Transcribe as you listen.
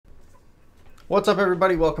What's up,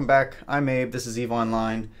 everybody? Welcome back. I'm Abe. This is EVE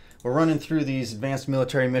Online. We're running through these advanced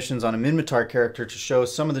military missions on a Minmatar character to show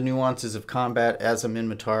some of the nuances of combat as a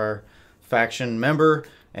Minmatar faction member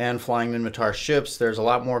and flying Minmatar ships. There's a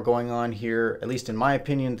lot more going on here, at least in my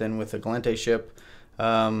opinion, than with a Gallente ship.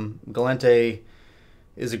 Gallente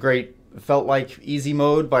is a great, felt like easy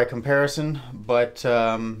mode by comparison, but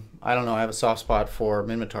I don't know, I have a soft spot for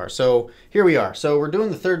Minmatar. So here we are. So we're doing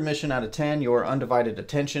the third mission out of 10, your Undivided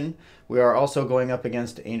Attention. We are also going up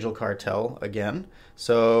against Angel Cartel again.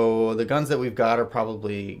 So the guns that we've got are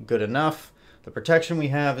probably good enough. The protection we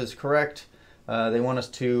have is correct. They want us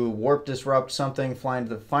to warp disrupt something, find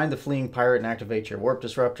the fleeing pirate and activate your warp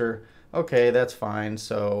disruptor. Okay, that's fine.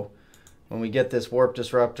 So when we get this warp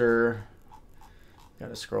disruptor, got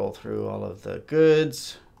to scroll through all of the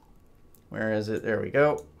goods. Where is it? There we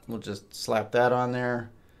go. We'll just slap that on there,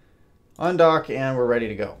 undock, and we're ready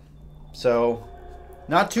to go. So,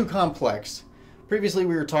 not too complex. Previously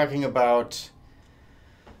we were talking about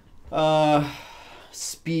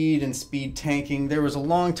speed and speed tanking. There was a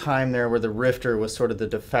long time there where the Rifter was sort of the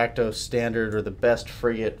de facto standard or the best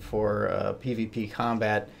frigate for PvP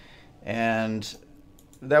combat, and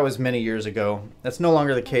that was many years ago. That's no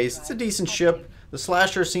longer the case. It's a decent ship. The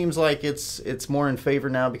Slasher seems like it's more in favor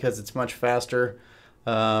now because it's much faster.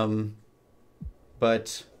 But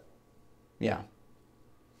yeah,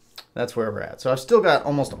 that's where we're at. So I've still got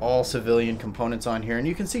almost all civilian components on here, and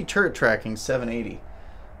you can see turret tracking 780.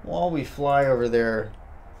 While we fly over there,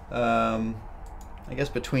 I guess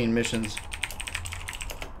between missions,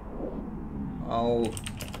 I'll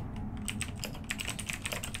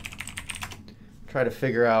try to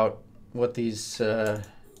figure out what these, alright,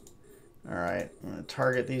 I'm going to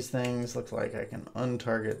target these things. Looks like I can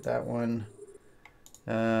untarget that one.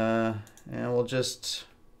 And we'll just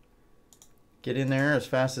get in there as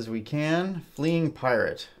fast as we can. Fleeing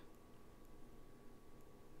pirate.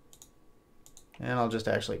 And I'll just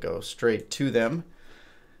actually go straight to them.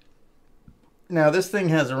 Now this thing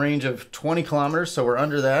has a range of 20 kilometers, so we're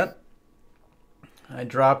under that. I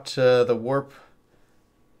dropped the warp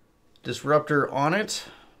disruptor on it,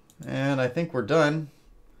 and I think we're done.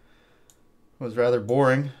 It was rather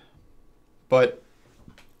boring, but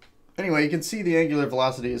anyway, you can see the angular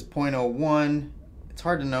velocity is 0.01. It's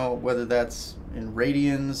hard to know whether that's in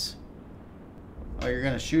radians. Oh, you're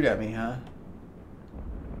gonna shoot at me, huh?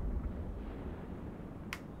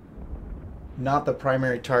 Not the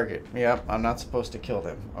primary target. Yep, I'm not supposed to kill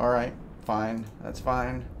them. Alright, fine. That's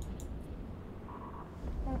fine.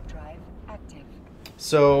 Warp drive active.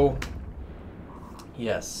 So,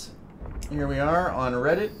 yes. Here we are on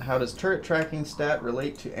Reddit. How does turret tracking stat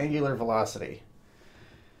relate to angular velocity?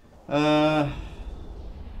 Weapon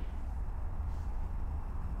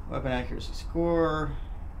accuracy score.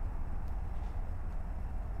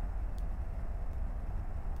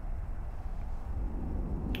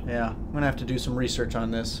 Yeah, I'm gonna have to do some research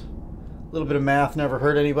on this. A little bit of math never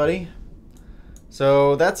hurt anybody.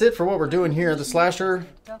 So that's it for what we're doing here. The Slasher,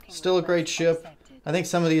 still a great ship. I think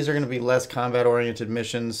some of these are going to be less combat-oriented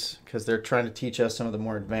missions because they're trying to teach us some of the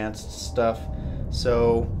more advanced stuff.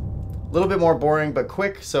 So a little bit more boring, but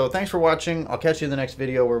quick. So thanks for watching. I'll catch you in the next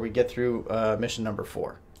video where we get through mission number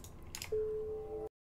 4.